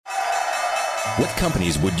What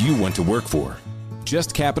companies would you want to work for?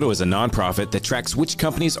 Just Capital is a nonprofit that tracks which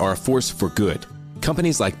companies are a force for good.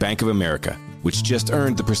 Companies like Bank of America, which just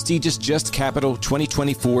earned the prestigious Just Capital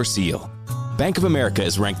 2024 seal. Bank of America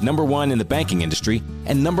is ranked #1 in the banking industry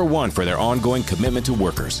and #1 for their ongoing commitment to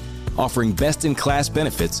workers, offering best-in-class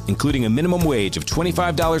benefits, including a minimum wage of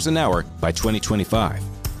 $25 an hour by 2025.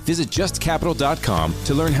 Visit justcapital.com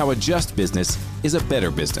to learn how a just business is a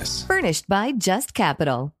better business. Furnished by Just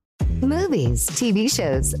Capital. Movies, TV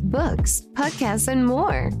shows, books, podcasts, and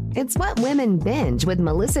more. It's What Women Binge with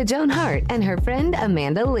Melissa Joan Hart and her friend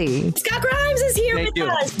Amanda Lee. Scott Grimes is here with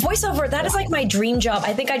us. Voiceover, that is like my dream job.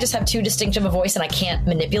 I think I just have too distinct of a voice and I can't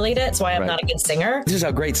manipulate it. That's why I'm not a good singer. This is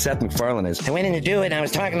how great Seth MacFarlane is. I went in to do it and I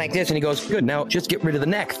was talking like this and he goes, good, now just get rid of the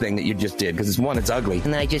neck thing that you just did because it's ugly.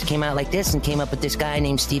 And then I just came out like this and came up with this guy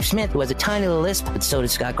named Steve Smith who has a tiny little lisp, but so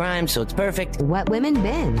does Scott Grimes, so it's perfect. What Women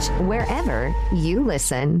Binge, wherever you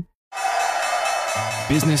listen.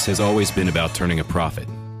 Business has always been about turning a profit,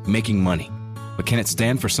 making money. But can it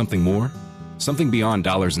stand for something more? Something beyond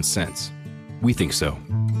dollars and cents? We think so.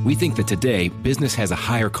 We think that today, business has a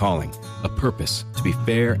higher calling, a purpose to be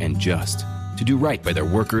fair and just, to do right by their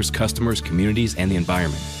workers, customers, communities, and the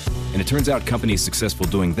environment. And it turns out companies successful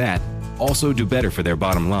doing that also do better for their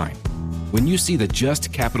bottom line. When you see the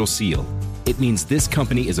Just Capital seal, it means this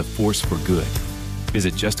company is a force for good.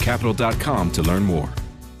 Visit justcapital.com to learn more.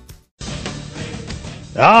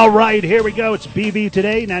 All right, here we go. It's BB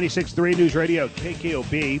Today, 96.3 News Radio,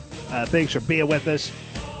 KKOB. Thanks for being with us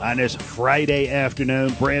on this Friday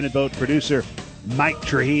afternoon. Brandon Vogt, producer Mike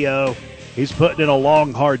Trujillo. He's putting in a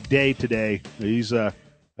long, hard day today. He's going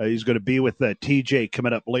to be with TJ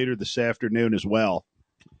coming up later this afternoon as well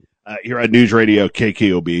here on News Radio,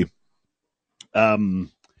 KKOB. And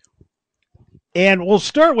we'll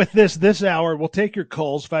start with this hour. We'll take your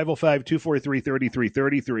calls,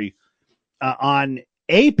 505-243-3333 on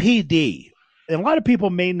APD. And a lot of people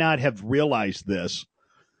may not have realized this,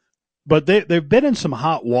 but they've been in some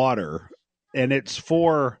hot water, and it's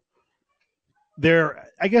for their,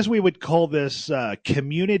 I guess we would call this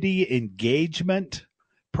community engagement,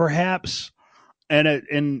 perhaps. And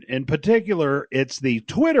in particular, it's the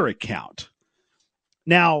Twitter account.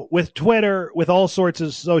 Now, with Twitter, with all sorts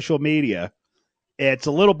of social media, it's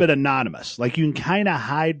a little bit anonymous. Like you can kind of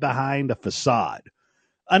hide behind a facade.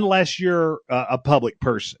 Unless you're a public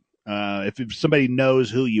person. If somebody knows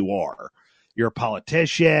who you are, you're a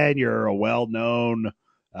politician, you're a well-known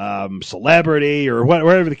celebrity, or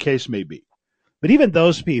whatever the case may be. But even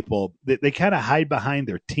those people, they kind of hide behind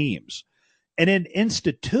their teams. And in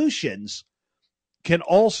institutions can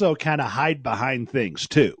also kind of hide behind things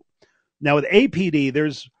too. Now with APD,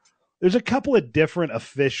 there's a couple of different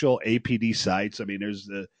official APD sites. I mean, there's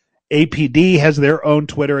the APD has their own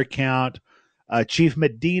Twitter account. Chief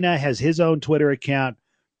Medina has his own Twitter account.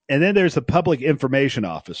 And then there's the public information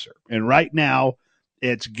officer. And right now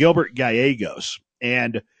it's Gilbert Gallegos.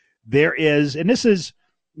 And that's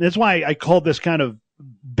why I call this kind of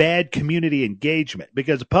bad community engagement,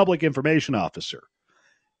 because a public information officer,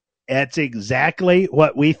 that's exactly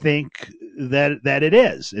what we think that it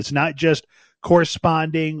is. It's not just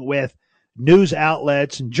corresponding with news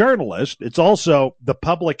outlets and journalists. It's also the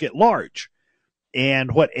public at large.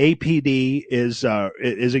 And what APD is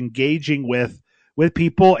engaging with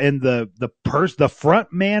people, and the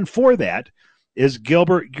front man for that is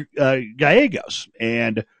Gilbert Gallegos.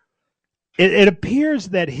 And it appears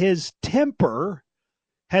that his temper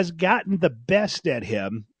has gotten the best at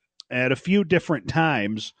him at a few different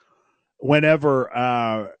times.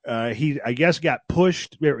 Whenever he, I guess, got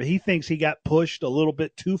pushed, he thinks he got pushed a little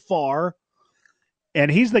bit too far. And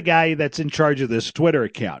he's the guy that's in charge of this Twitter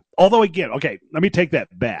account. Although, again, okay, let me take that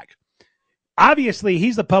back. Obviously,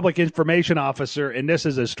 he's the public information officer, and this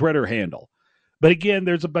is his Twitter handle. But again,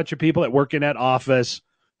 there's a bunch of people that work in that office.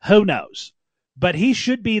 Who knows? But he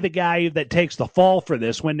should be the guy that takes the fall for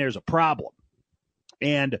this when there's a problem.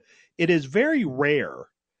 And it is very rare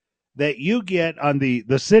that you get on the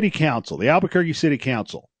city council, the Albuquerque City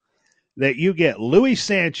Council, that you get Luis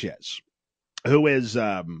Sanchez, who is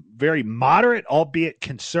very moderate, albeit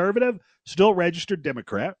conservative, still registered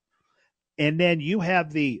Democrat. And then you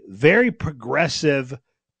have the very progressive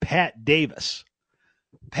Pat Davis.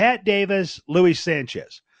 Pat Davis, Luis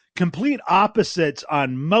Sanchez. Complete opposites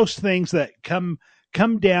on most things that come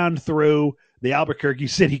down through the Albuquerque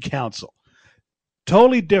City Council.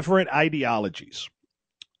 Totally different ideologies.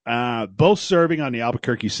 Both serving on the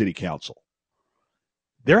Albuquerque City Council.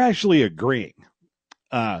 They're actually agreeing.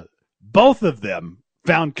 Both of them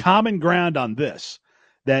found common ground on this,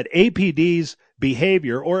 that APD's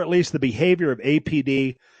behavior, or at least the behavior of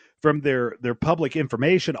APD from their public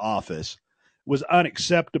information office, was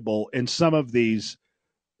unacceptable in some of these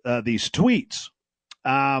tweets.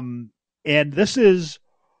 And this is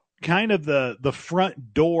kind of the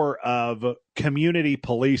front door of community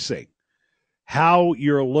policing, how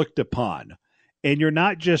you're looked upon. And you're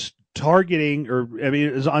not just targeting,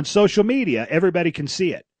 on social media, everybody can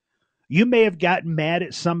see it. You may have gotten mad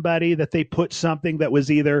at somebody that they put something that was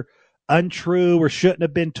either untrue or shouldn't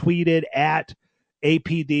have been tweeted at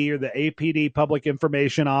APD or the APD public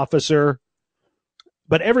information officer,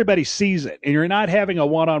 but everybody sees it, and you're not having a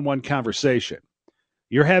one-on-one conversation.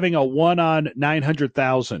 You're having a one-on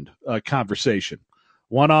 900,000 conversation,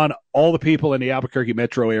 one on all the people in the Albuquerque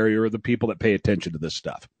metro area or the people that pay attention to this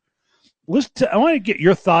stuff. I want to get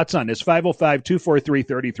your thoughts on this,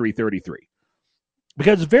 505-243-3333,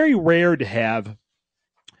 because it's very rare to have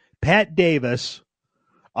Pat Davis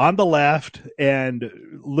on the left and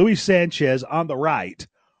Luis Sanchez on the right,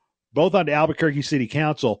 both on the Albuquerque City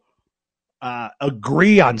Council,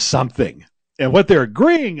 agree on something. And what they're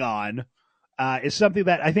agreeing on is something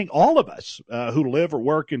that I think all of us who live or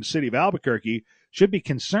work in the city of Albuquerque should be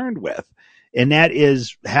concerned with, and that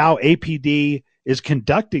is how APD is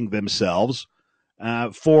conducting themselves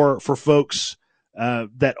for folks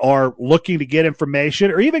that are looking to get information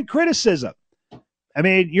or even criticism. I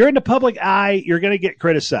mean, you're in the public eye, you're going to get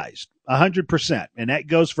criticized 100%, and that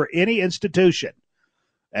goes for any institution,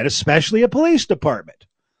 and especially a police department,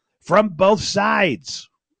 from both sides,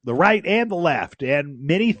 the right and the left, and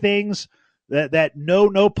many things that know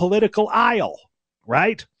no political aisle,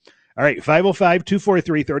 right? All right,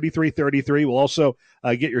 505-243-3333. We'll also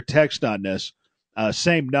get your text on this,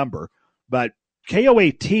 same number. But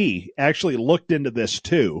KOAT actually looked into this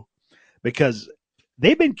too, because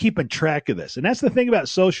they've been keeping track of this. And that's the thing about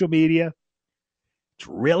social media. It's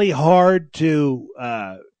really hard to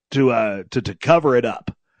cover it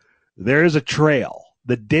up. There is a trail.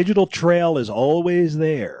 The digital trail is always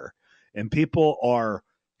there, and people are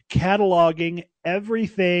cataloging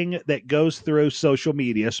everything that goes through social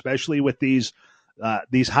media, especially with these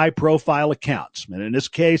high-profile accounts. And in this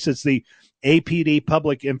case, it's the APD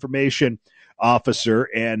Public Information Officer,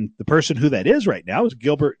 and the person who that is right now is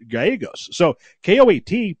Gilbert Gallegos. So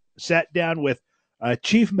KOAT sat down with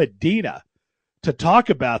Chief Medina to talk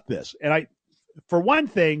about this. And for one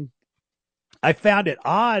thing, I found it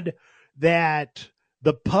odd that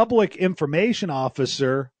the Public Information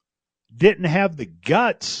Officer didn't have the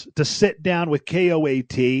guts to sit down with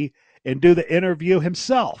KOAT and do the interview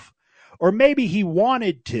himself. Or maybe he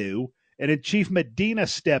wanted to, and then Chief Medina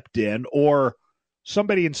stepped in, or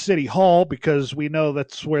somebody in City Hall, because we know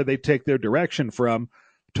that's where they take their direction from,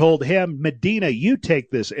 told him, Medina, you take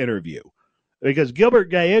this interview. Because Gilbert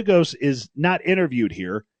Gallegos is not interviewed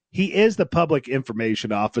here. He is the Public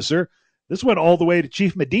Information Officer. This went all the way to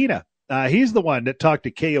Chief Medina. He's the one that talked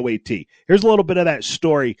to KOAT. Here's a little bit of that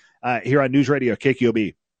story here on News Radio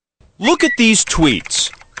KQOB. Look at these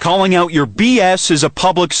tweets. Calling out your BS is a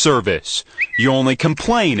public service. You only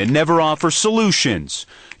complain and never offer solutions.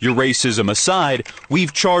 Your racism aside,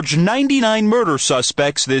 we've charged 99 murder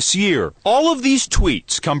suspects this year. All of these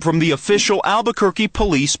tweets come from the official Albuquerque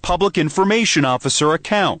Police Public Information Officer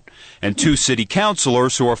account. And 2 city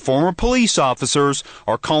councilors who are former police officers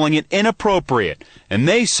are calling it inappropriate. And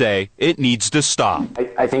they say it needs to stop.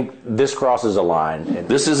 I think this crosses a line.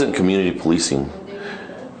 This isn't community policing.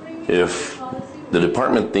 If the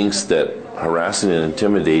department thinks that harassing and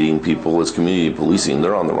intimidating people is community policing,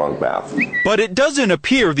 they're on the wrong path. But it doesn't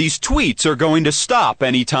appear these tweets are going to stop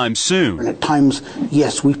anytime soon. And at times,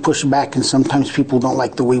 yes, we push back, and sometimes people don't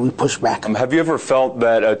like the way we push back. Have you ever felt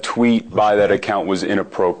that a tweet by that account was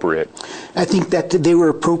inappropriate? I think that they were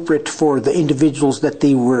appropriate for the individuals that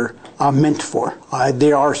they were meant for.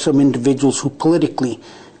 There are some individuals who politically,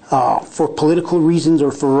 for political reasons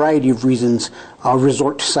or for a variety of reasons,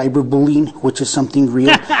 resort to cyberbullying, which is something real,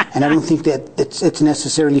 and I don't think that it's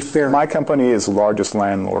necessarily fair. My company is the largest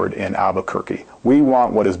landlord in Albuquerque. We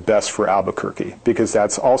want what is best for Albuquerque, because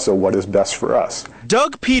that's also what is best for us.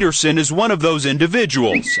 Doug Peterson is one of those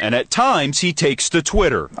individuals, and at times he takes to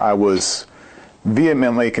Twitter. I was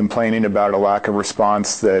vehemently complaining about a lack of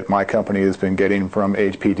response that my company has been getting from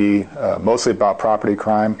APD, mostly about property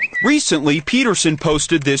crime. Recently, Peterson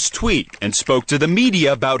posted this tweet and spoke to the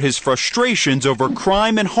media about his frustrations over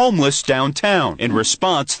crime and homeless downtown. In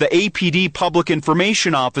response, the APD Public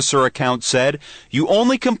Information Officer account said, "You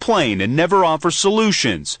only complain and never offer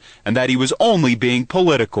solutions," and that he was only being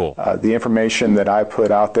political. The information that I put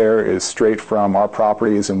out there is straight from our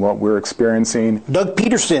properties and what we're experiencing. Doug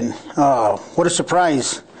Peterson, what a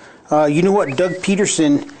surprise. You know what, Doug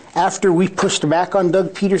Peterson, after we pushed back on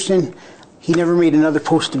Doug Peterson, He never made another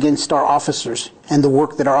post against our officers and the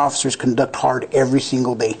work that our officers conduct hard every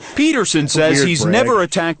single day. Peterson says he's never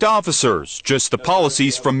attacked officers, just the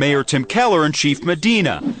policies from Mayor Tim Keller and Chief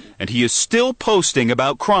Medina. And he is still posting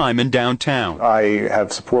about crime in downtown. I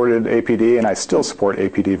have supported APD, and I still support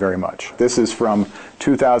APD very much. This is from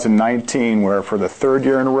 2019, where for the third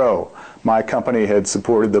year in a row, my company had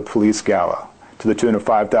supported the police gala to the tune of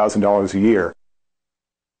 $5,000 a year.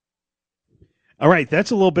 All right, that's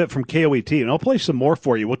a little bit from KOET, and I'll play some more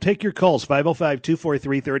for you. We'll take your calls,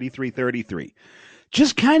 505-243-3333.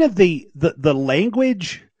 Just kind of the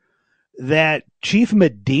language that Chief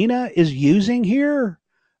Medina is using here.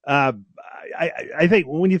 I think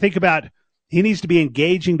when you think about, he needs to be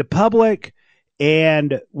engaging the public,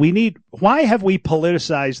 and why have we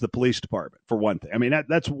politicized the police department, for one thing? I mean,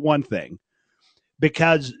 that's one thing.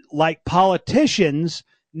 Because like politicians,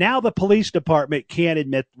 now the police department can't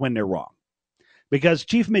admit when they're wrong. Because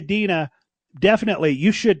Chief Medina, definitely,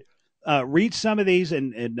 you should read some of these,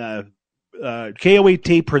 and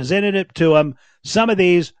KOET presented it to him. Some of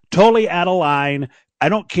these totally out of line. I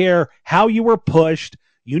don't care how you were pushed.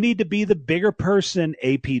 You need to be the bigger person,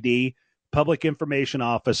 APD, Public Information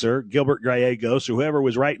Officer, Gilbert Gallegos, or whoever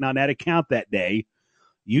was writing on that account that day.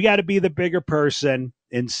 You got to be the bigger person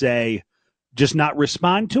and say, just not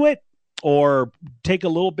respond to it or take a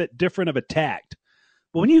little bit different of a tact.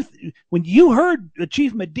 But when you heard the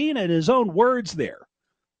Chief Medina in his own words there,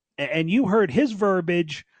 and you heard his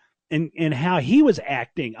verbiage and how he was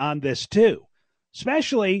acting on this too,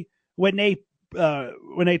 especially when they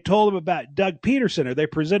told him about Doug Peterson, or they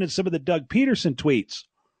presented some of the Doug Peterson tweets,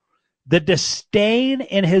 the disdain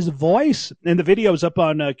in his voice, and the video's up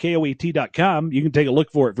on KOET.com. You can take a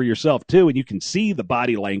look for it for yourself too, and you can see the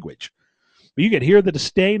body language. But you could hear the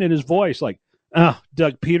disdain in his voice, like, oh,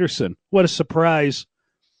 Doug Peterson, what a surprise.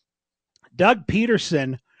 Doug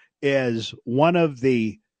Peterson is one of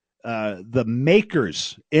the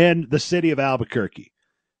makers in the city of Albuquerque.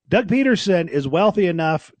 Doug Peterson is wealthy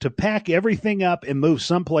enough to pack everything up and move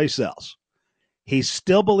someplace else. He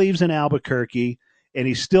still believes in Albuquerque, and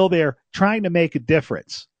he's still there trying to make a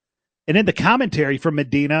difference. And in the commentary from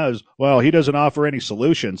Medina is, well, he doesn't offer any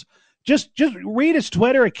solutions. Just read his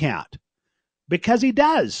Twitter account, because he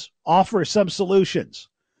does offer some solutions.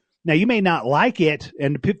 Now, you may not like it,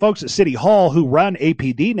 and the folks at City Hall who run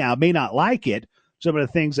APD now may not like it, some of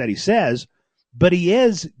the things that he says, but he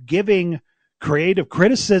is giving creative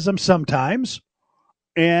criticism sometimes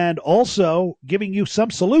and also giving you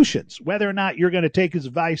some solutions. Whether or not you're going to take his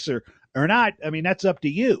advice or not, I mean, that's up to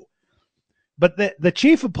you. But the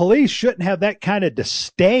chief of police shouldn't have that kind of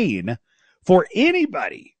disdain for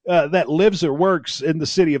anybody that lives or works in the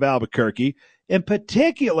city of Albuquerque, in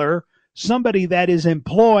particular somebody that is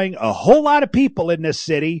employing a whole lot of people in this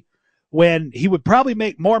city, when he would probably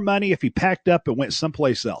make more money if he packed up and went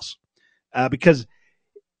someplace else. Because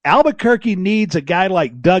Albuquerque needs a guy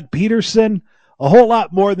like Doug Peterson a whole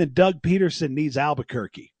lot more than Doug Peterson needs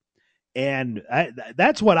Albuquerque. And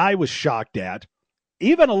that's what I was shocked at,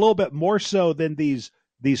 even a little bit more so than these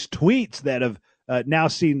tweets that have now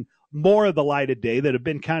seen more of the light of day, that have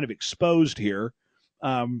been kind of exposed here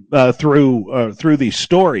through these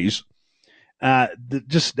stories.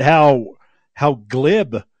 Just how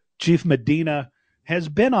glib Chief Medina has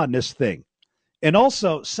been on this thing. And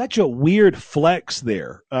also such a weird flex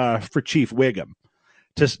there for Chief Wiggum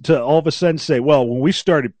to all of a sudden say, well, when we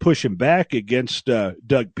started pushing back against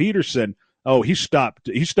Doug Peterson, oh, he stopped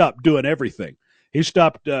doing everything. He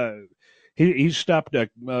stopped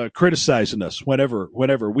criticizing us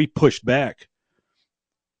whenever we pushed back.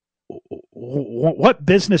 What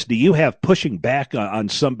business do you have pushing back on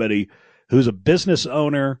somebody who's a business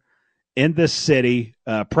owner in this city,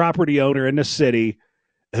 property owner in this city,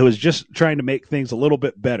 who is just trying to make things a little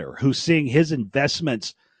bit better, who's seeing his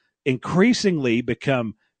investments increasingly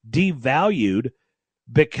become devalued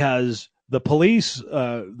because the police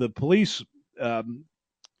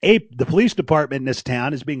department in this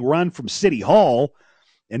town is being run from City Hall,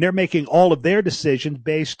 and they're making all of their decisions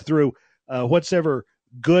based through what's ever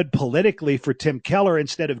good politically for Tim Keller,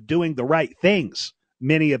 instead of doing the right things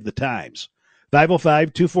many of the times.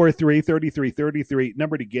 505-243-3333,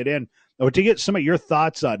 number to get in, or to get some of your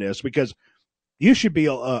thoughts on this, because you should be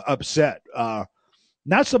upset.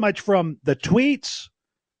 Not so much from the tweets,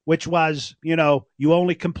 which was, you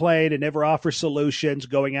only complain and never offer solutions,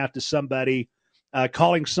 going out to somebody,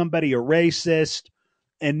 calling somebody a racist,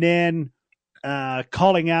 and then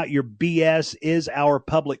calling out your BS is our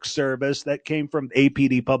public service. That came from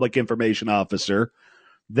APD Public Information Officer.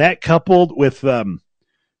 That coupled with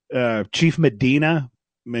Chief Medina,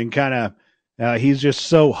 I mean, kind of, he's just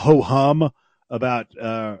so ho-hum about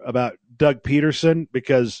Doug Peterson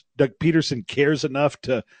because Doug Peterson cares enough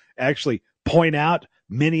to actually point out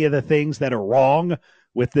many of the things that are wrong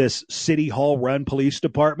with this City Hall run police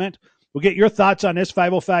department. We'll get your thoughts on this,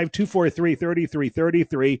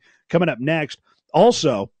 505-243-3333, coming up next.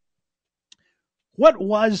 Also, what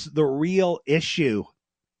was the real issue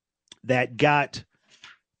that got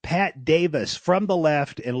Pat Davis from the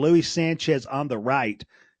left and Luis Sanchez on the right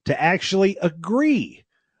to actually agree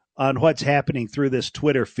on what's happening through this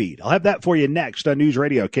Twitter feed? I'll have that for you next on News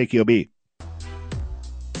Radio KQOB.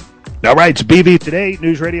 All right, it's BV Today,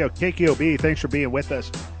 News Radio KQOB. Thanks for being with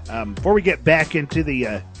us. Before we get back into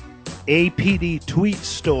the APD tweet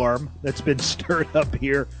storm that's been stirred up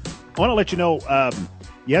here, I want to let you know,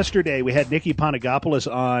 yesterday we had Nikki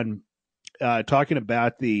Panagopoulos on talking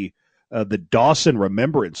about the Dawson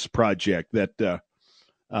Remembrance Project, that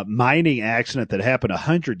mining accident that happened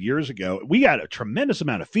 100 years ago. We got a tremendous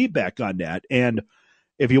amount of feedback on that. And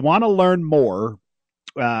if you want to learn more,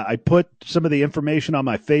 I put some of the information on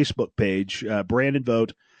my Facebook page, Brandon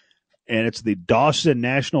Vogt, and it's the Dawson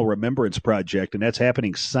National Remembrance Project, and that's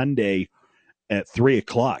happening Sunday at 3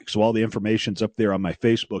 o'clock. So all the information's up there on my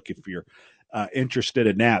Facebook if you're interested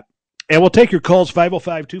in that. And we'll take your calls,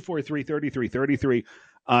 505-243-3333,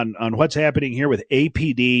 on what's happening here with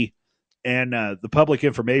APD and the public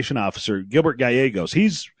information officer, Gilbert Gallegos.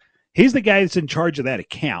 He's the guy that's in charge of that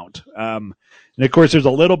account. And, of course, there's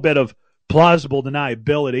a little bit of plausible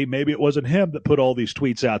deniability. Maybe it wasn't him that put all these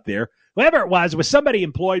tweets out there. Whoever it was somebody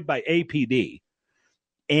employed by APD.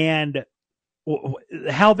 And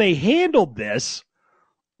how they handled this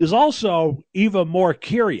is also even more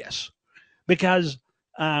curious, because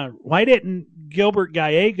why didn't Gilbert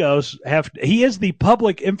Gallegos he is the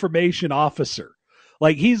public information officer.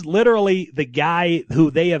 Like, he's literally the guy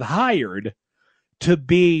who they have hired to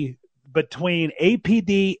be between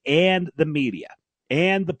APD and the media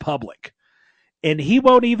and the public. And he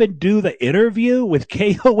won't even do the interview with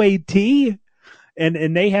KOAT,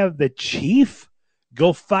 and they have the chief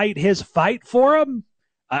go fight his fight for him.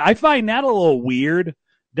 I find that a little weird,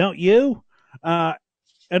 don't you? And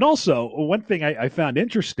also, one thing I found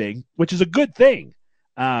interesting, which is a good thing,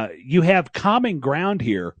 you have common ground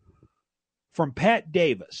here from Pat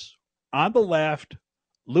Davis on the left,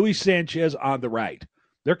 Luis Sanchez on the right.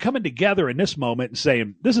 They're coming together in this moment and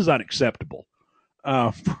saying, this is unacceptable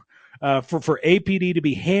for APD to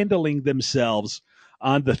be handling themselves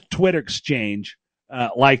on the Twitter exchange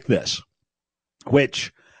like this,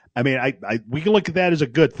 which, I mean, we can look at that as a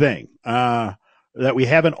good thing, that we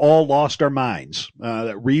haven't all lost our minds,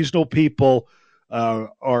 that reasonable people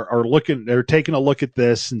are taking a look at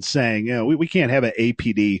this and saying, you know, we can't have an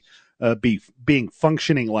APD being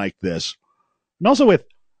functioning like this. And also with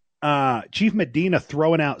Chief Medina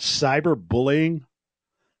throwing out cyberbullying.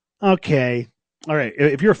 Okay. All right.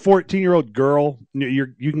 If you're a 14-year-old girl,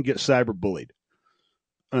 you can get cyberbullied.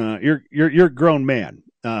 You're a grown man,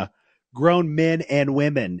 grown men and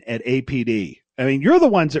women at APD. I mean, you're the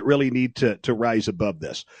ones that really need to rise above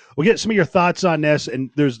this. We'll get some of your thoughts on this, and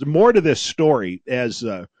there's more to this story as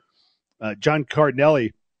John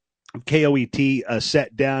Cardinelli of KOET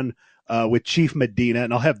sat down with Chief Medina,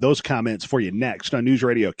 and I'll have those comments for you next on News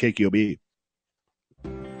Radio KQOB.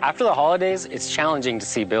 After the holidays, it's challenging to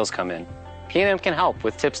see bills come in. P&M can help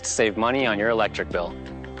with tips to save money on your electric bill.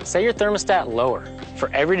 Set your thermostat lower. For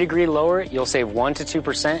every degree lower, you'll save 1 to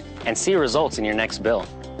 2% and see results in your next bill.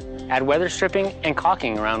 Add weather stripping and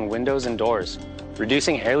caulking around windows and doors.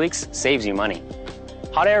 Reducing air leaks saves you money.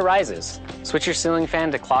 Hot air rises. Switch your ceiling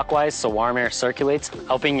fan to clockwise so warm air circulates,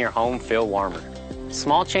 helping your home feel warmer.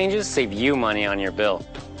 Small changes save you money on your bill.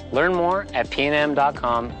 Learn more at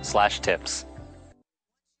pnm.com/tips.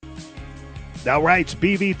 All right, it's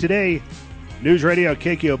BV Today, News Radio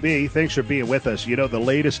KQOB. Thanks for being with us. You know, the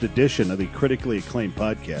latest edition of the critically acclaimed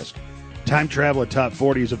podcast, Time Travel at Top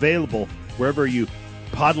 40, is available wherever you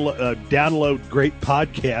download great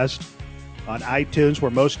podcasts, on iTunes,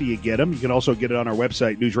 where most of you get them. You can also get it on our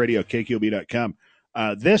website, newsradiokqb.com.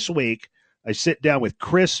 This week, I sit down with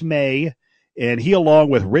Chris May, and he, along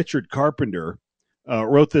with Richard Carpenter,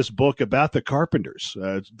 wrote this book about the Carpenters,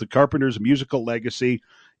 the Carpenters' musical legacy.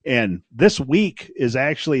 And this week is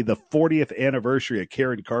actually the 40th anniversary of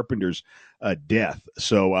Karen Carpenter's death.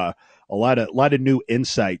 So a lot of new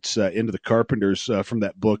insights into the Carpenters from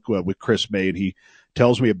that book with Chris May, and he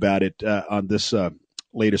tells me about it on this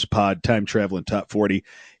latest pod, Time Traveling Top 40.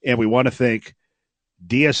 And we want to thank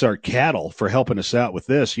DSR Cattle for helping us out with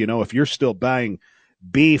this. You know, if you're still buying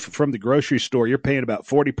beef from the grocery store, you're paying about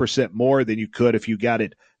 40% more than you could if you got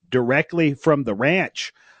it directly from the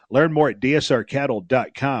ranch. Learn more at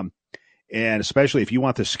dsrcattle.com. And especially if you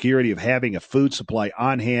want the security of having a food supply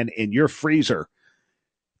on hand in your freezer,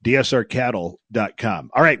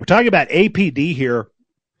 dsrcattle.com. All right, we're talking about APD here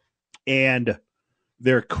and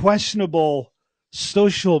their questionable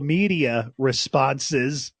social media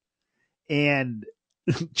responses, and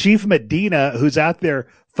Chief Medina, who's out there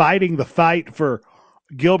fighting the fight for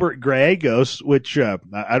Gilbert Gallegos, which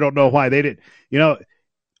I don't know why they didn't.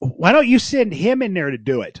 Why don't you send him in there to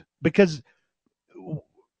do it? Because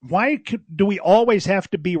why do we always have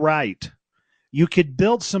to be right? You could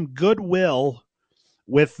build some goodwill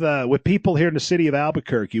with people here in the city of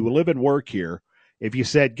Albuquerque who live and work here. If you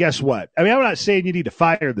said, guess what? I mean, I'm not saying you need to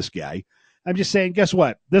fire this guy. I'm just saying, guess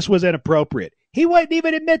what? This was inappropriate. He wouldn't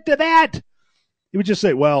even admit to that. He would just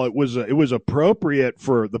say, well, it was appropriate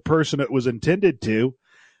for the person it was intended to.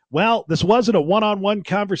 Well, this wasn't a one-on-one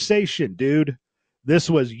conversation, dude. This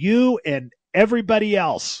was you and everybody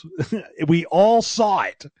else. We all saw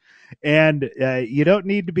it. And you don't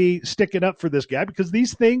need to be sticking up for this guy because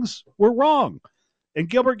these things were wrong. And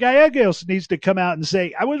Gilbert Gallegos needs to come out and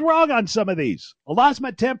say, I was wrong on some of these. I lost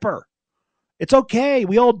my temper. It's okay.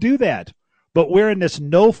 We all do that. But we're in this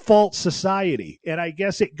no-fault society. And I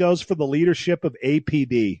guess it goes for the leadership of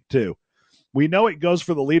APD, too. We know it goes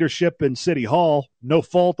for the leadership in City Hall. No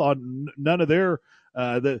fault on none of their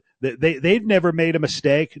they've never made a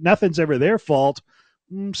mistake. Nothing's ever their fault.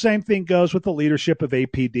 Same thing goes with the leadership of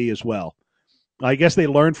APD as well. I guess they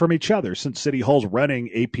learn from each other since City Hall's running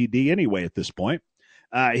APD anyway at this point.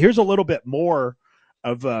 Here's a little bit more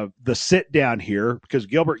of the sit down here because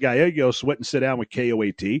Gilbert Gallegos went and sit down with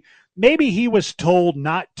KOAT. Maybe he was told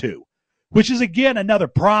not to, which is, again, another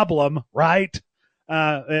problem, right?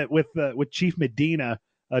 With Chief Medina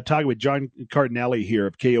talking with John Cardinelli here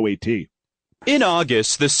of KOAT. In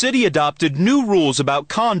August, the city adopted new rules about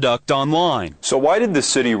conduct online. So why did the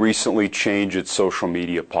city recently change its social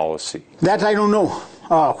media policy? That I don't know.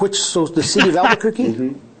 The city of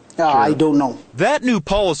Albuquerque? I don't know. That new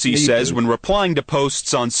policy says when replying to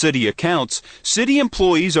posts on city accounts, city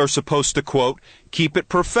employees are supposed to, quote, keep it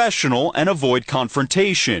professional and avoid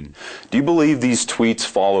confrontation. Do you believe these tweets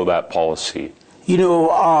follow that policy?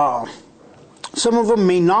 Some of them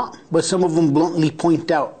may not, but some of them bluntly point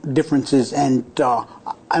out differences, and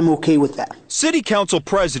I'm okay with that. City Council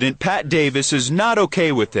President Pat Davis is not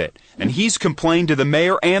okay with it, and he's complained to the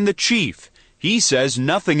mayor and the chief. He says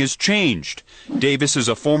nothing has changed. Davis is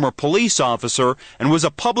a former police officer and was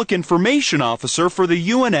a public information officer for the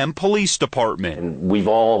UNM Police Department. And we've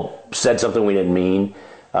all said something we didn't mean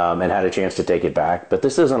and had a chance to take it back, but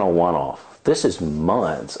this isn't a one-off. This is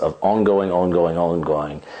months of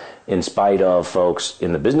ongoing, in spite of folks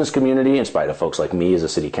in the business community, in spite of folks like me as a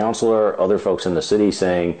city councilor, other folks in the city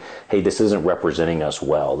saying, hey, this isn't representing us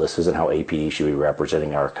well. This isn't how APD should be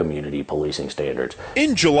representing our community policing standards.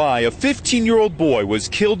 In July, a 15-year-old boy was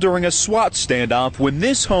killed during a SWAT standoff when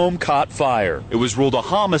this home caught fire. It was ruled a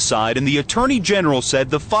homicide, and the Attorney General said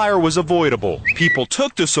the fire was avoidable. People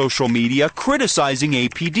took to social media criticizing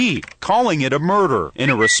APD, calling it a murder. In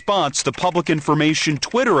a response, the Public Information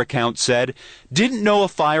Twitter account said, didn't know a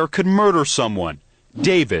fire could murder someone.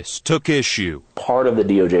 Davis took issue. Part of the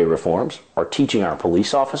DOJ reforms are teaching our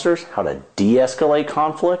police officers how to de-escalate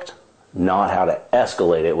conflict, not how to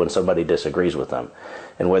escalate it when somebody disagrees with them.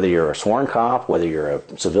 And whether you're a sworn cop, whether you're a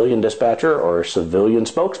civilian dispatcher or a civilian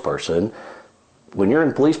spokesperson, when you're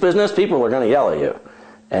in police business, people are going to yell at you.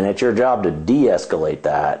 And it's your job to de-escalate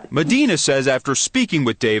that. Medina says after speaking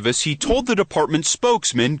with Davis, he told the department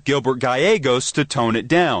spokesman, Gilbert Gallegos, to tone it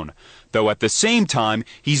down. Though at the same time,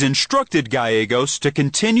 he's instructed Gallegos to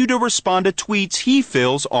continue to respond to tweets he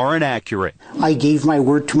feels are inaccurate. I gave my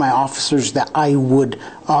word to my officers that I would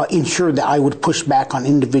ensure that I would push back on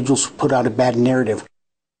individuals who put out a bad narrative.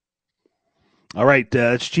 All right,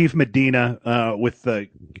 it's Chief Medina with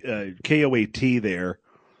KOAT there.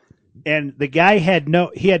 And the guy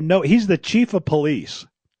he's the chief of police.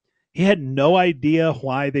 He had no idea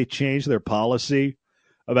why they changed their policy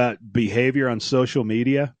about behavior on social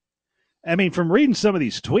media. I mean, from reading some of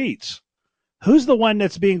these tweets, who's the one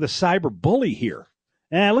that's being the cyber bully here?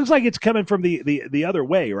 And it looks like it's coming from the other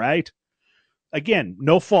way, right? Again,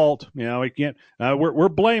 no fault. We can't. We're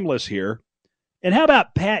blameless here. And how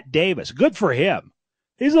about Pat Davis? Good for him.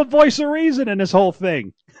 He's the voice of reason in this whole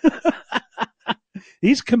thing.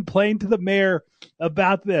 He's complained to the mayor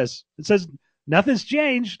about this. It says nothing's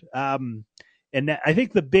changed. And I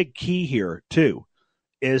think the big key here, too,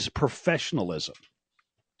 is professionalism.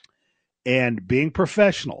 And being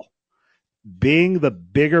professional, being the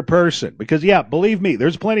bigger person. Because, yeah, believe me,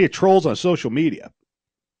 there's plenty of trolls on social media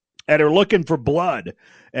that are looking for blood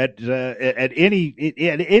at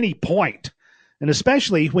any point. And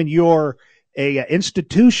especially when you're a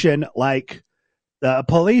institution like the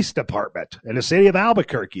police department in the city of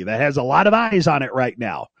Albuquerque that has a lot of eyes on it right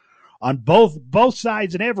now, on both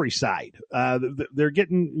sides and every side.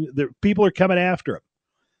 People are coming after them.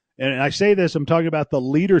 And I say this, I'm talking about the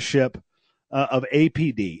leadership of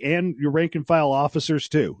APD and your rank and file officers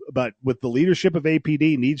too. But with the leadership of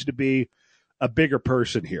APD needs to be a bigger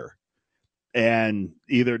person here and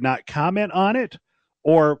either not comment on it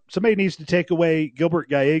or somebody needs to take away Gilbert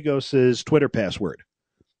Gallegos' Twitter password.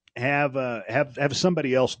 Have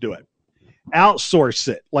somebody else do it. Outsource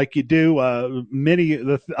it like you do many of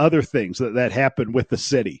the other things that happen with the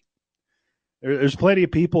city. There's plenty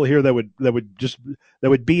of people here that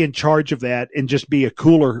would be in charge of that and just be a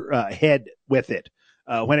cooler head with it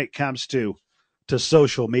when it comes to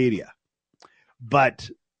social media. But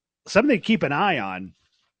something to keep an eye on,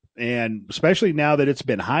 and especially now that it's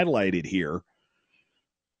been highlighted here.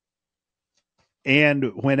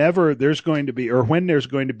 And whenever there's going to be, or when there's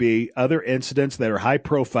going to be other incidents that are high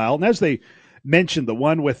profile, and as they mentioned, the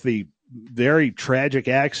one with the very tragic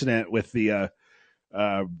accident with the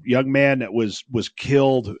young man that was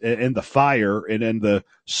killed in the fire, and then the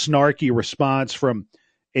snarky response from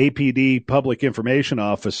APD public information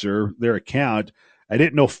officer, their account, I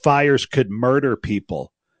didn't know fires could murder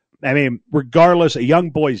people. I mean, regardless, a young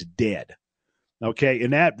boy's dead. Okay,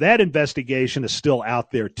 and that investigation is still out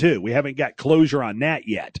there too. We haven't got closure on that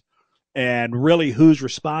yet. And really, who's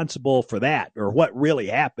responsible for that, or what really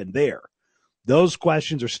happened there? Those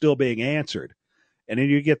questions are still being answered. And then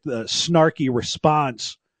you get the snarky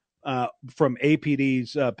response from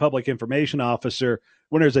APD's public information officer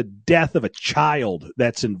when there's a death of a child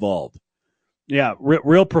that's involved. Yeah,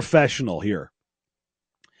 real professional here.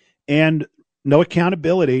 And no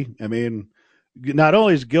accountability. I mean, not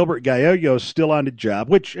only is Gilbert Gallegos still on the job,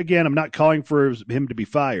 which, again, I'm not calling for him to be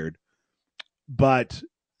fired, but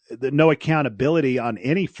no accountability on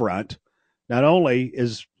any front. Not only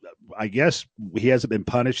is, I guess, he hasn't been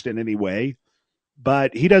punished in any way,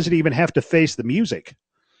 but he doesn't even have to face the music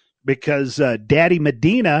because Daddy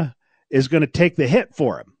Medina is going to take the hit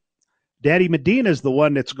for him. Daddy Medina is the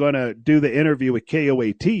one that's going to do the interview with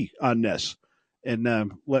KOAT on this,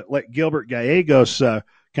 and let Gilbert Gallegos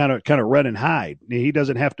kind of run and hide. He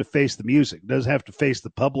doesn't have to face the music, doesn't have to face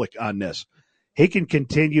the public on this. He can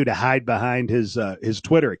continue to hide behind his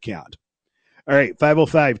Twitter account. All right,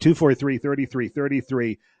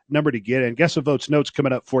 505-243-3333, number to get in. Guess the votes notes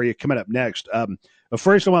coming up for you, coming up next. But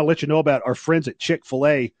first, I want to let you know about our friends at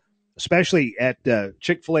Chick-fil-A, especially at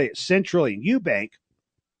Chick-fil-A at Central and Eubank.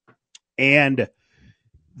 And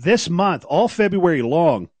this month, all February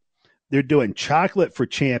long, they're doing chocolate for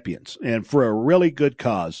champions and for a really good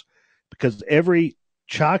cause, because every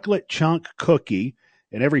chocolate chunk cookie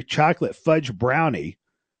and every chocolate fudge brownie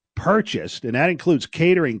purchased, and that includes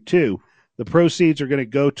catering too, the proceeds are going to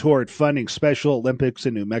go toward funding Special Olympics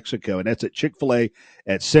in New Mexico, and that's at Chick-fil-A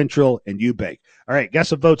at Central and Eubank. All right, guess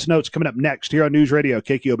the votes notes coming up next here on News Radio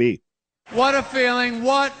KQOB. What a feeling,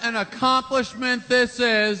 what an accomplishment this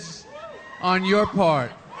is on your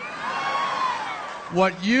part.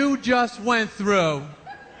 What you just went through,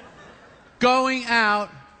 going out,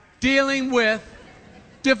 dealing with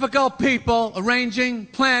difficult people, arranging,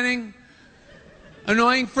 planning,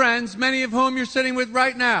 annoying friends, many of whom you're sitting with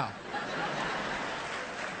right now,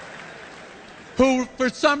 who for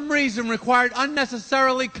some reason required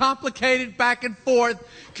unnecessarily complicated back and forth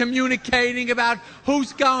communicating about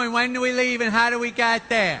who's going, when do we leave, and how do we get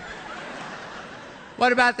there.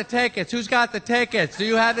 What about the tickets? Who's got the tickets? Do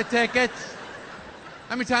you have the tickets?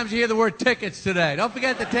 How many times do you hear the word tickets today? Don't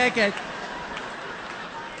forget the tickets.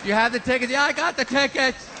 You have the tickets? Yeah, I got the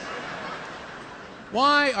tickets.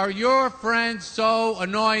 Why are your friends so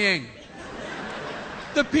annoying?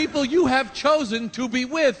 The people you have chosen to be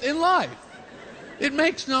with in life. It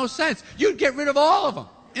makes no sense. You'd get rid of all of them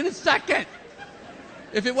in a second.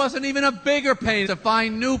 If it wasn't even a bigger pain to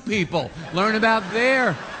find new people, learn about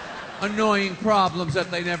their annoying problems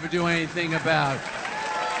that they never do anything about.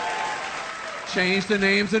 Change the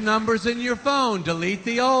names and numbers in your phone. Delete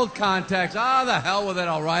the old contacts. The hell with it.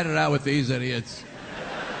 I'll write it out with these idiots.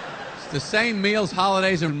 It's the same meals,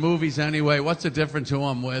 holidays, and movies anyway. What's the difference who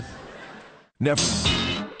I'm with? Never.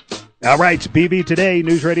 All right, it's BB Today,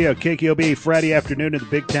 News Radio KKOB, Friday afternoon in the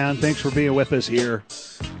big town. Thanks for being with us here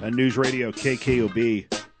on News Radio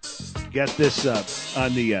KKOB. Got this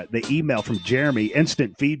on the email from Jeremy.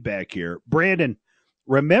 Instant feedback here. Brandon,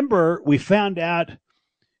 remember we found out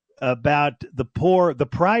about the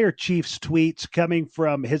prior chief's tweets coming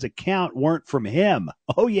from his account weren't from him.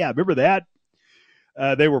 Oh, yeah, remember that?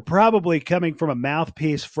 They were probably coming from a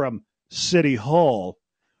mouthpiece from City Hall.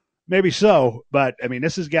 Maybe so, but I mean,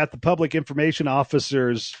 this has got the public information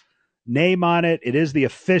officer's name on it. It is the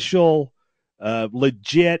official,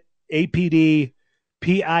 legit APD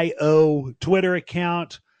PIO Twitter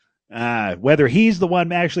account. Whether he's the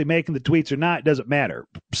one actually making the tweets or not doesn't matter.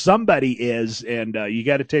 Somebody is, and you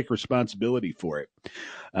got to take responsibility for it.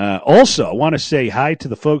 Also, I want to say hi to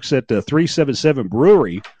the folks at the 377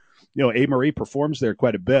 Brewery. You know, A. Marie performs there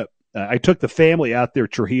quite a bit. I took the family out there,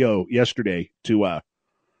 Trujillo, yesterday to.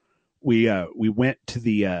 We went to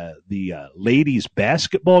the ladies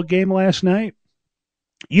basketball game last night.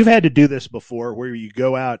 You've had to do this before, where you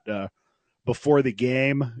go out before the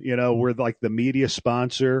game. You know, we're like the media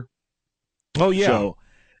sponsor. Oh yeah. So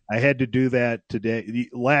I had to do that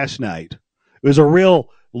last night. It was a real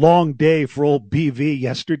long day for old BV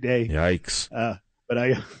yesterday. Yikes. But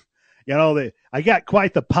I got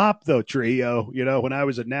quite the pop though, Trio. You know, when I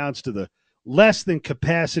was announced to the less than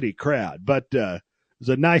capacity crowd, but it was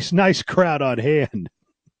a nice crowd on hand. And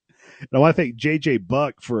I want to thank JJ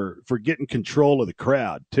Buck for getting control of the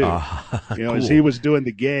crowd too. Cool. As he was doing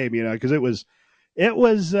the game, because it was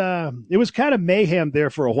kind of mayhem there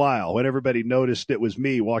for a while when everybody noticed it was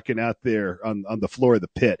me walking out there on the floor of the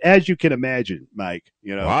pit, as you can imagine, Mike.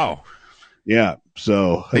 Wow. Yeah.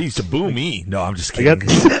 So they used to boo me. No, I'm just kidding.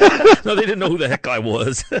 No, they didn't know who the heck I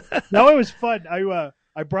was. No, it was fun.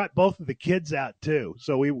 I brought both of the kids out too,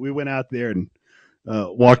 so we went out there and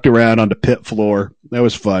walked around on the pit floor. That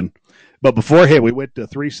was fun. But beforehand, we went to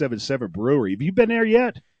 377 Brewery. Have you been there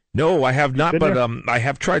yet? No, I have not, Been but there? I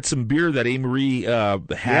have tried some beer that Amory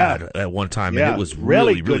had at one time, and it was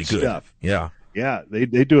really really good stuff. Yeah. Yeah, they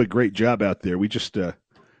do a great job out there. We just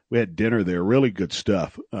we had dinner there. Really good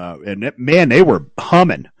stuff. They were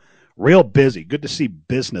humming, real busy. Good to see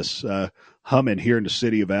business humming here in the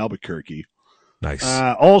city of Albuquerque. Nice.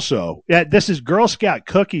 Also, this is Girl Scout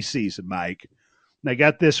cookie season, Mike. And I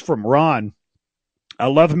got this from Ron. I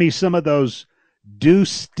love me some of those do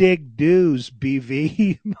stig doos,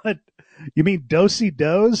 BV. But you mean dosey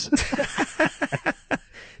dos?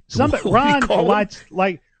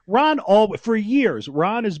 Ron for years.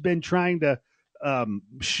 Ron has been trying to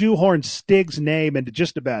shoehorn Stig's name into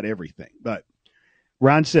just about everything. But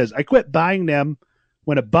Ron says, I quit buying them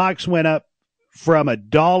when a box went up from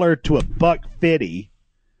 $1 to $1.50,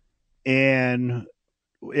 and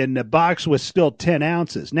the box was still 10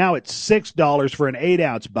 ounces. Now it's $6 for an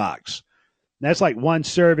 8-ounce box. That's like one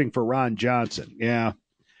serving for Ron Johnson. Yeah,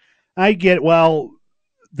 I get it. Well,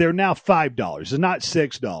 they're now $5. It's not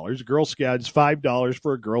 $6. Girl Scout is $5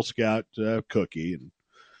 for a Girl Scout cookie.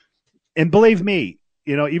 And believe me,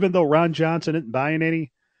 even though Ron Johnson isn't buying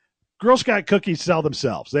any, Girl Scout cookies sell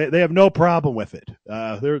themselves. They have no problem with it.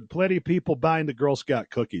 There are plenty of people buying the Girl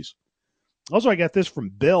Scout cookies. Also, I got this from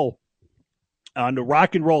Bill on the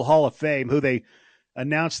Rock and Roll Hall of Fame, who they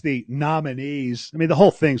announced the nominees. I mean, the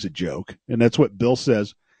whole thing's a joke, and that's what Bill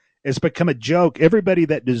says. It's become a joke. Everybody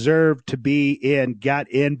that deserved to be in got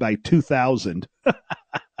in by 2000.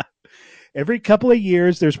 Every couple of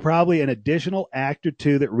years, there's probably an additional act or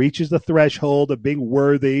two that reaches the threshold of being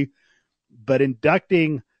worthy, but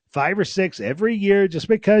inducting 5 or 6 every year just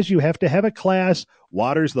because you have to have a class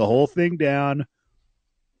waters the whole thing down.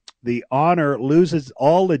 The honor loses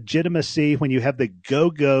all legitimacy when you have the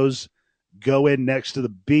Go-Go's go in next to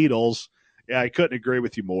the Beatles. Yeah, I couldn't agree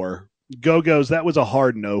with you more. Go-Go's, that was a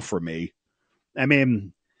hard no for me. I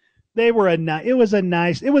mean, it was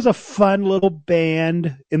a fun little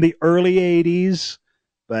band in the early 80s,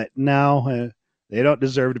 but no, they don't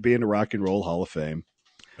deserve to be in the Rock and Roll Hall of Fame.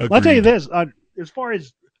 Agreed. I'll tell you this, as far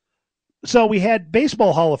as, so we had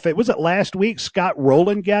Baseball Hall of Fame. Was it last week Scott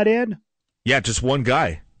Rowland got in? Yeah, just one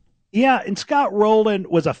guy. Yeah, and Scott Rowland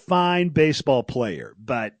was a fine baseball player,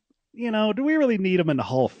 but, do we really need him in the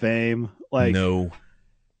Hall of Fame? No.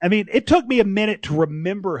 I mean, it took me a minute to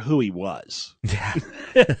remember who he was. Yeah.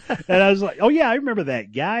 And I was like, oh, yeah, I remember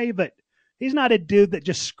that guy, but he's not a dude that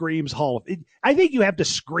just screams I think you have to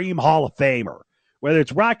scream Hall of Famer, whether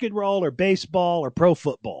it's rock and roll or baseball or pro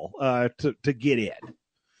football, to get in.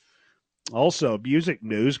 Also, music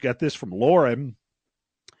news, got this from Lauren.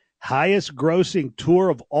 Highest grossing tour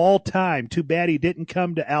of all time. Too bad he didn't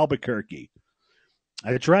come to Albuquerque.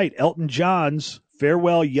 That's right. Elton John's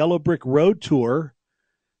Farewell Yellow Brick Road tour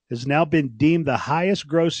has now been deemed the highest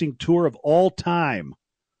grossing tour of all time.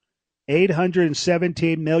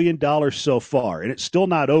 $817 million so far, and it's still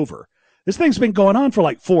not over. This thing's been going on for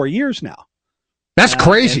like 4 years now. That's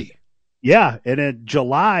crazy. And in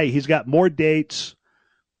July, he's got more dates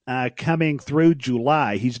coming through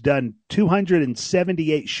July. He's done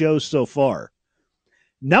 278 shows so far.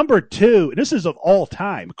 Number 2, and this is of all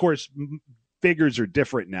time. Of course, figures are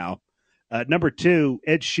different now. Number 2,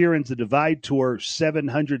 Ed Sheeran's The Divide Tour,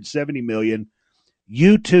 $770 million.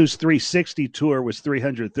 U2's 360 tour was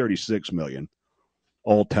 $336 million.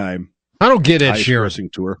 All time. I don't get Ed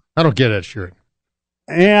Sheeran. Tour. I don't get Ed Sheeran.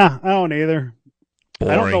 Yeah, I don't either.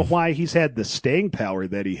 Boring. I don't know why he's had the staying power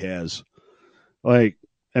that he has. Like,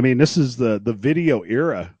 I mean, this is the video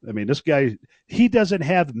era. I mean, this guy, he doesn't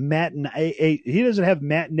have matinee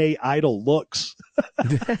idol looks.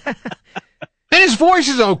 And his voice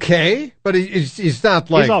is okay, but he's not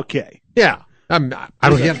like... He's okay. Yeah. I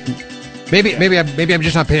don't get... Maybe I'm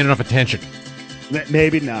just not paying enough attention.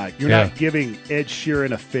 Maybe not. You're not giving Ed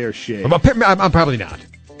Sheeran a fair shake. I'm probably not.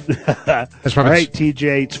 That's probably... All right,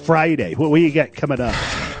 TJ, it's Friday. What do you got coming up?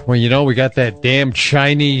 Well, we got that damn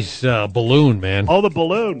Chinese balloon, man. Oh, the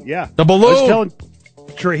balloon, yeah. The balloon! I was telling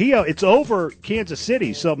Trujillo, it's over Kansas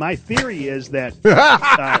City, so my theory is that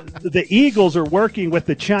the Eagles are working with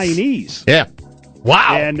the Chinese. Yeah.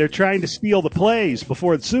 Wow. And they're trying to steal the plays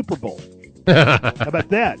before the Super Bowl. How about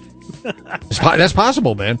that? That's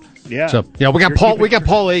possible, man. Yeah. So, we got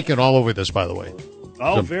Paul Aiken all over this, by the way.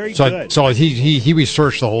 Oh, very good. So he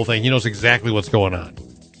researched the whole thing. He knows exactly what's going on.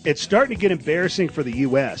 It's starting to get embarrassing for the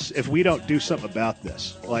U.S. if we don't do something about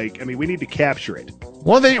this. Like, I mean, we need to capture it.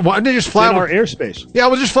 Why don't they just fly in our airspace? Yeah,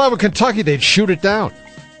 we'll just fly over Kentucky. They'd shoot it down.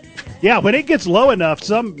 Yeah, when it gets low enough,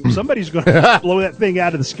 somebody's going to blow that thing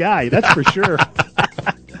out of the sky. That's for sure.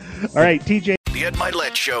 All right, TJ. The Ed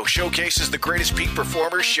Milet Show showcases the greatest peak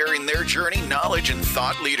performers sharing their journey, knowledge, and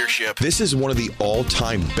thought leadership. This is one of the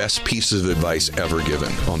all-time best pieces of advice ever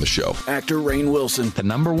given on the show. Actor Rainn Wilson. The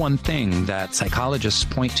number one thing that psychologists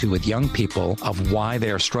point to with young people of why they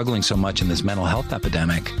are struggling so much in this mental health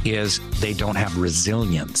epidemic is they don't have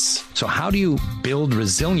resilience. So how do you build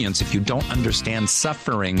resilience if you don't understand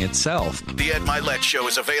suffering itself? The Ed Milet Show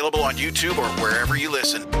is available on YouTube or wherever you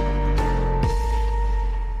listen.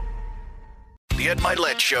 The Ed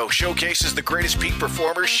Milet Show showcases the greatest peak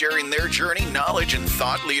performers sharing their journey, knowledge, and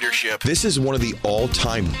thought leadership. This is one of the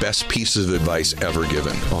all-time best pieces of advice ever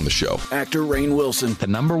given on the show. Actor Rainn Wilson. The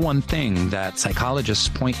number one thing that psychologists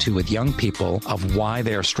point to with young people of why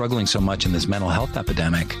they are struggling so much in this mental health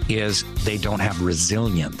epidemic is they don't have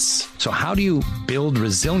resilience. So how do you build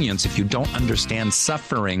resilience if you don't understand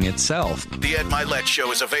suffering itself? The Ed Milet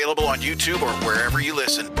Show is available on YouTube or wherever you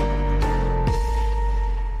listen.